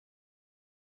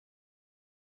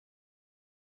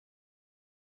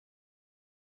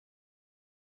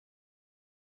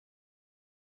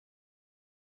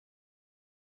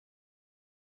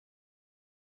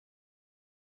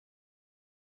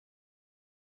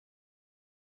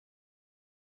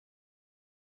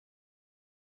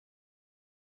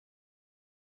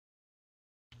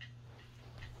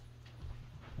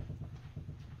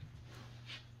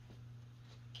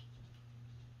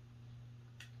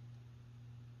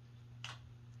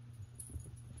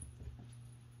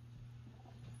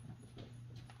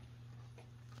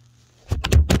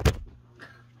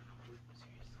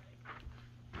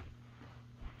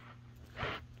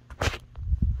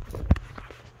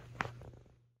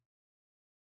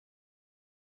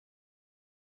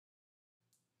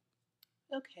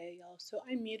Okay, y'all, so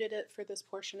I muted it for this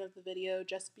portion of the video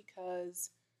just because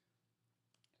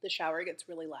the shower gets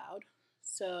really loud.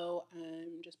 So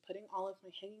I'm just putting all of my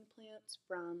hanging plants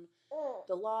from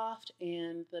the loft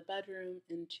and the bedroom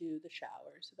into the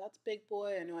shower. So that's Big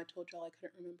Boy. I know I told y'all I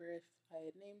couldn't remember if I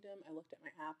had named him. I looked at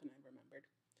my app and I remembered.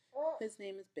 His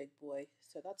name is Big Boy.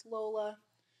 So that's Lola.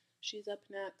 She's up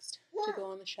next to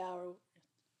go in the shower.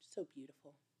 So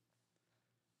beautiful.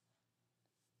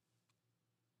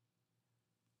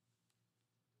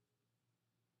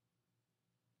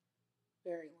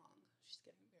 Very long. She's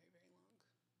getting very, very long.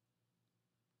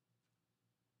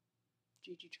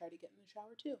 Gigi tried to get in the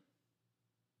shower too.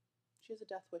 She has a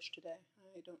death wish today.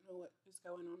 I don't know what is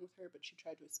going on with her, but she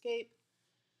tried to escape.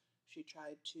 She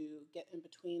tried to get in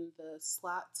between the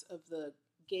slats of the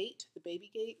gate, the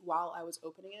baby gate, while I was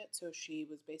opening it. So she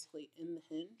was basically in the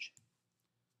hinge.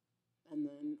 And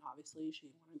then obviously she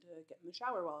wanted to get in the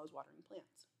shower while I was watering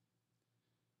plants.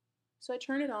 So I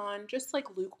turn it on, just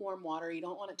like lukewarm water. You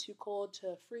don't want it too cold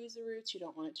to freeze the roots. You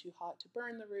don't want it too hot to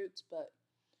burn the roots, but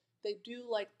they do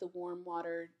like the warm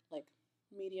water, like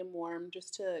medium warm,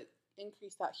 just to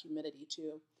increase that humidity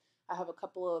too. I have a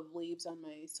couple of leaves on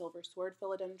my silver sword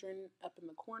philodendron up in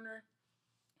the corner,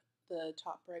 the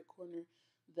top right corner,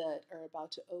 that are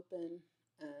about to open,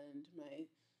 and my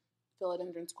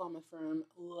philodendron squamifera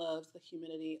loves the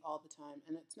humidity all the time,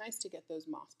 and it's nice to get those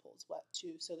moss poles wet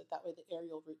too, so that way the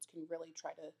aerial roots can really try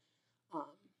to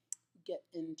get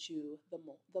into the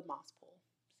moss pole.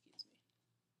 Excuse me.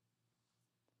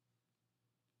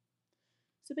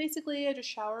 So basically, I just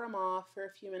shower them off for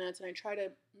a few minutes, and I try to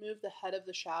move the head of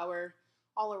the shower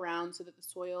all around so that the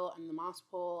soil and the moss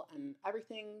pole and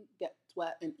everything gets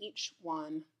wet in each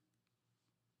one.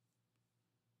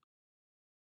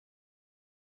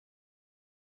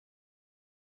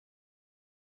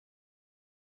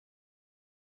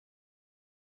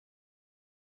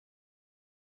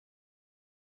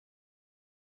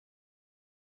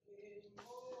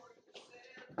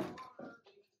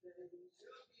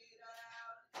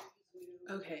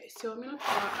 Okay, so I'm going to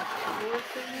pot a couple of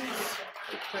things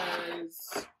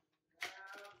because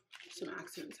some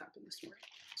accidents happened this morning.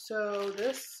 So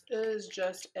this is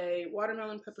just a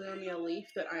watermelon peperomia leaf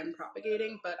that I'm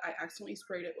propagating, but I accidentally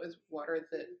sprayed it with water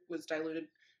that was diluted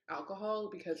alcohol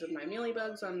because of my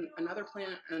mealybugs on another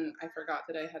plant, and I forgot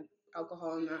that I had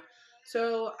alcohol in that.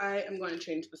 So I am going to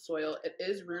change the soil. It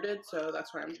is rooted, so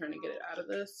that's why I'm trying to get it out of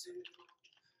this.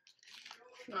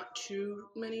 Not too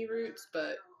many roots,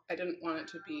 but I didn't want it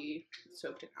to be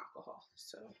soaked in alcohol,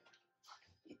 so.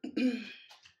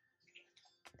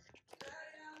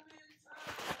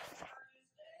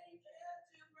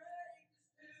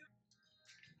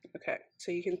 Okay,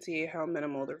 so you can see how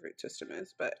minimal the root system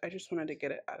is, but I just wanted to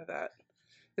get it out of that.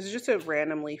 This is just a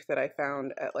random leaf that I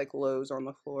found at like Lowe's on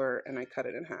the floor, and I cut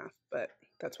it in half, but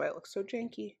that's why it looks so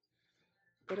janky.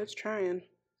 But it's trying.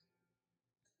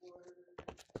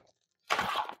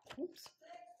 Oops.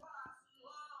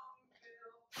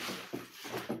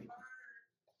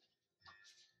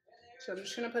 So I'm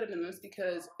just going to put it in this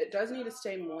because it does need to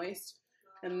stay moist,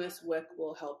 and this wick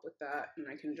will help with that, and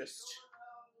I can just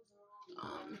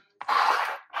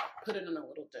put it in a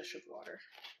little dish of water.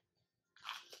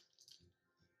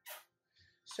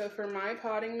 So for my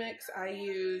potting mix, I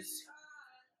use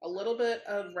a little bit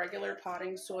of regular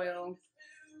potting soil,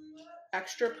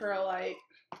 extra perlite,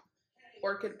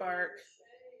 orchid bark,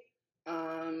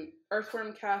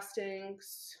 earthworm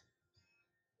castings.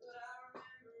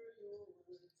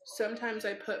 Sometimes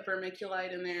I put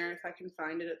vermiculite in there if I can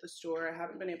find it at the store. I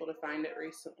haven't been able to find it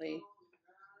recently.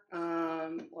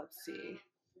 Let's see.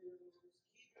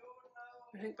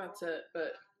 I think that's it,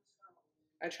 but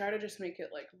I try to just make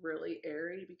it like really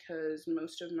airy because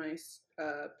most of my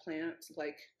plants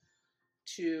like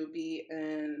to be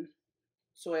in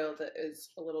soil that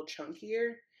is a little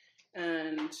chunkier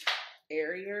and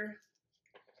airier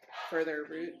for their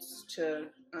roots to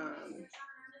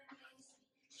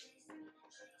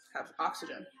have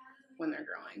oxygen when they're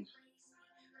growing.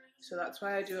 So that's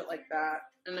why I do it like that.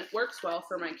 And it works well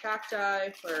for my cacti,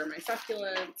 for my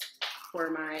succulents,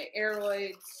 for my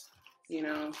aeroids, you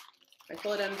know, my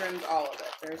philodendrons, all of it.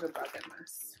 There's a bug in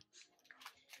this.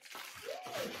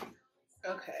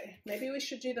 Okay, maybe we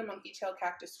should do the monkey tail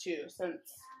cactus too, since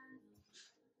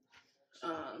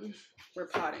we're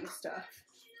potting stuff.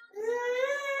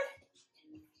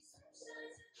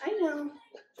 I know.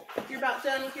 You're about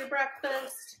done with your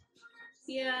breakfast?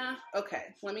 Yeah.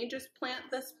 Okay, let me just plant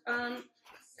this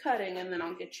cutting and then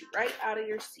I'll get you right out of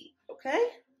your seat, okay?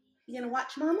 You gonna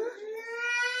watch Mama?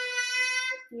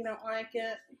 You don't like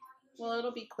it? Well,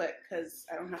 it'll be quick because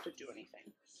I don't have to do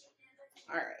anything.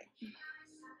 All right.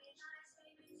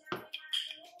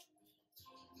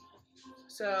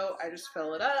 So I just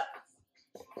fill it up,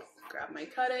 grab my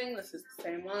cutting. This is the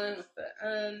same one with the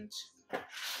end.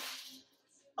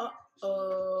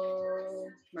 Uh-oh.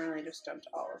 Marley just dumped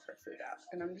all of her food out.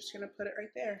 And I'm just going to put it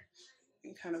right there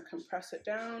and kind of compress it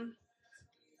down.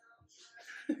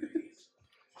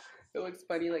 It looks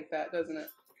funny like that, doesn't it?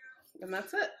 And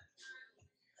that's it.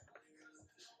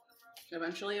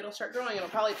 Eventually it'll start growing. It'll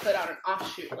probably put out an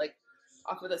offshoot, like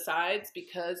off of the sides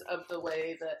because of the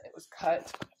way that it was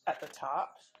cut at the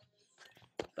top.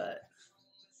 But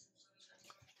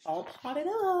all potted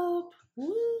up.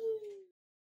 Woo!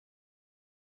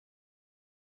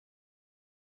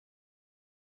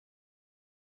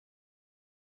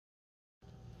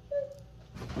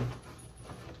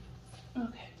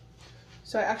 Okay.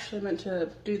 So I actually meant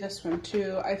to do this one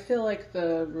too. I feel like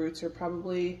the roots are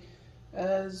probably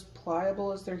as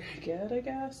pliable as they're gonna get, I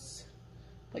guess.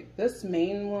 Like this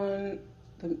main one,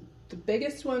 the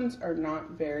biggest ones are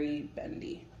not very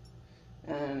bendy.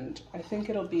 And I think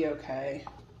it'll be okay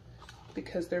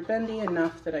because they're bendy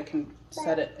enough that I can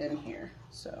set it in here.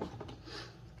 So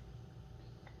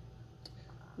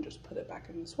I'll just put it back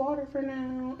in this water for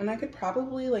now. And I could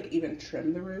probably like even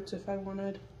trim the roots if I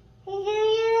wanted.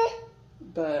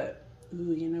 But,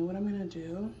 ooh, you know what I'm gonna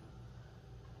do?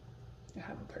 I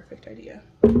have a perfect idea.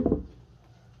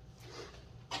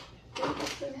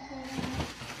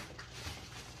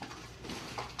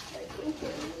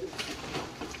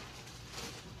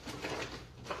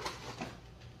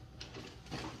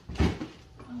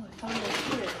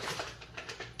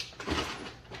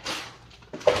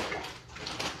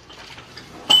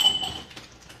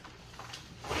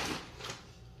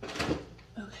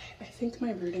 I think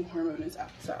my rooting hormone is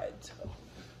outside, so I'm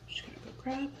just gonna go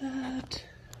grab that.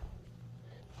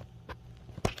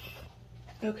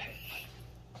 Okay,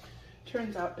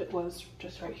 turns out it was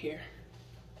just right here.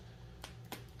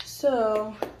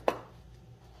 So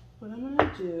what I'm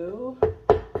gonna do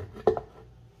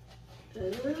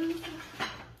is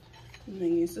I'm gonna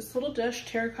use this little dish,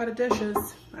 terracotta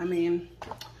dishes. I mean,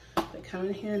 they come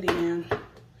in handy, man.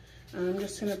 I'm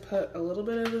just gonna put a little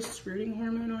bit of this rooting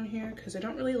hormone on here because I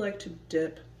don't really like to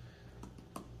dip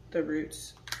the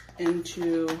roots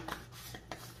into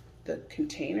the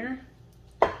container,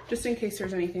 just in case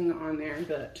there's anything on there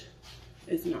that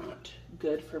is not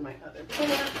good for my other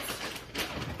plants.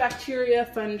 Bacteria,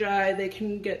 fungi, they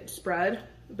can get spread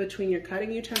between your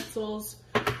cutting utensils,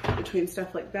 between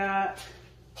stuff like that.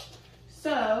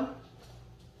 So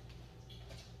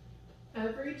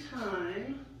every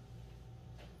time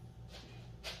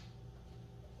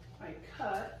I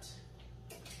cut,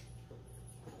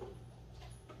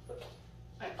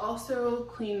 I also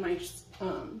clean my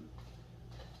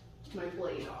my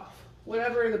blade off,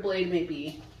 whatever the blade may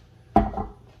be.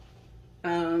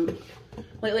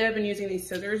 Lately I've been using these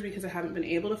scissors because I haven't been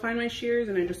able to find my shears,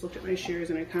 and I just looked at my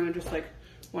shears and I kind of just like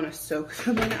want to soak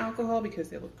them in alcohol because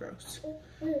they look gross,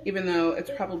 even though it's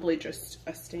probably just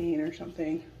a stain or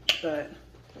something. But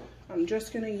I'm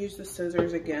just gonna use the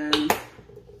scissors again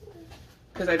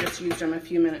because I just used them a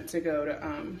few minutes ago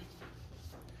to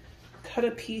cut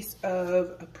a piece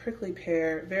of a prickly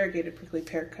pear, variegated prickly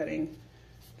pear cutting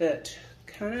that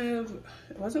kind of,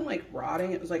 it wasn't like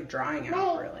rotting, it was like drying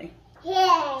out really.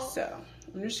 So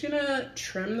I'm just gonna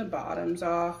trim the bottoms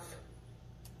off.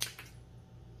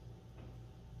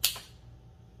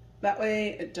 That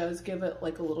way it does give it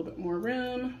like a little bit more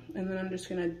room, and then I'm just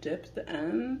gonna dip the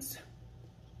ends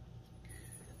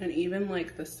and even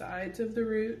like the sides of the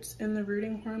roots in the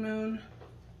rooting hormone.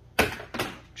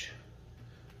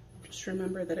 Just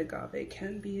remember that agave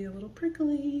can be a little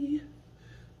prickly.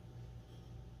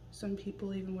 Some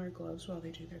people even wear gloves while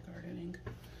they do their gardening.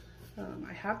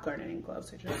 I have gardening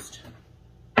gloves, I just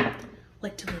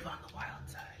like to live on the wild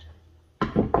side.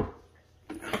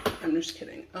 I'm just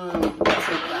kidding. It's not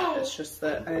that, it's just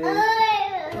that I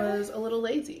was a little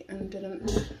lazy and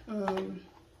didn't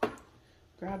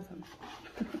grab them.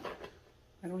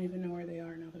 I don't even know where they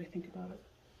are now that I think about it.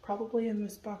 Probably in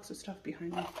this box of stuff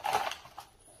behind me.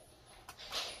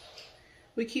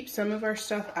 We keep some of our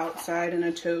stuff outside in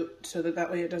a tote so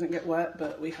that way it doesn't get wet,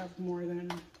 but we have more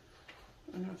than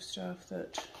enough stuff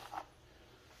that...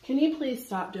 Can you please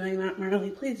stop doing that, Marley?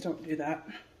 Please don't do that.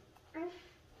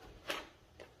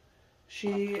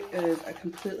 She is a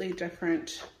completely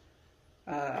different,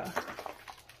 I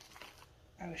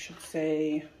should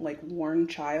say, like worn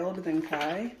child than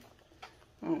Kai.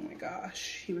 Oh my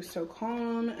gosh. He was so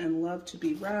calm and loved to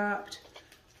be wrapped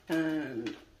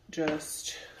and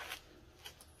just...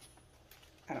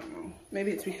 I don't know.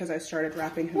 Maybe it's because I started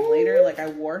wrapping him later. Like I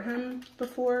wore him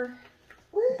before,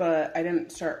 but I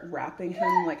didn't start wrapping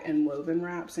him like in woven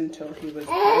wraps until he was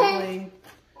probably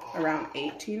around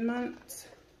 18 months.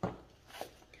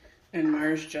 And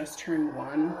Mars just turned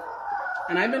 1.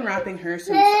 And I've been wrapping her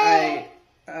since I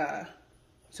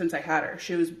had her.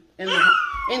 She was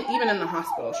even in the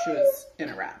hospital, she was in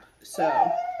a wrap. So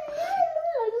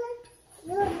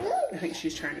I think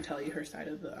she's trying to tell you her side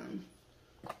of the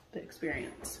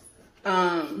experience.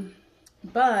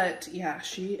 But yeah,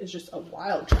 she is just a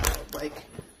wild child. Like,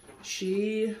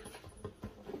 she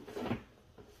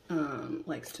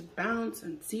likes to bounce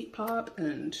and seat pop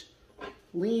and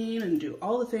lean and do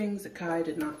all the things that Kai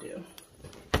did not do.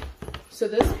 So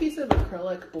this piece of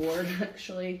acrylic board,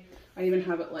 actually, I even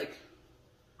have it like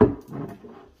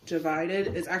divided.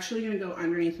 It's actually going to go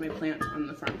underneath my plants on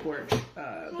the front porch,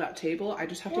 that table. I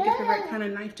just have to get the right kind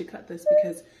of knife to cut this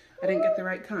because I didn't get the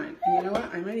right kind. And you know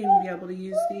what? I might even be able to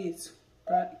use these,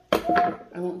 but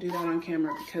I won't do that on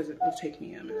camera because it will take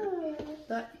me a minute.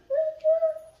 But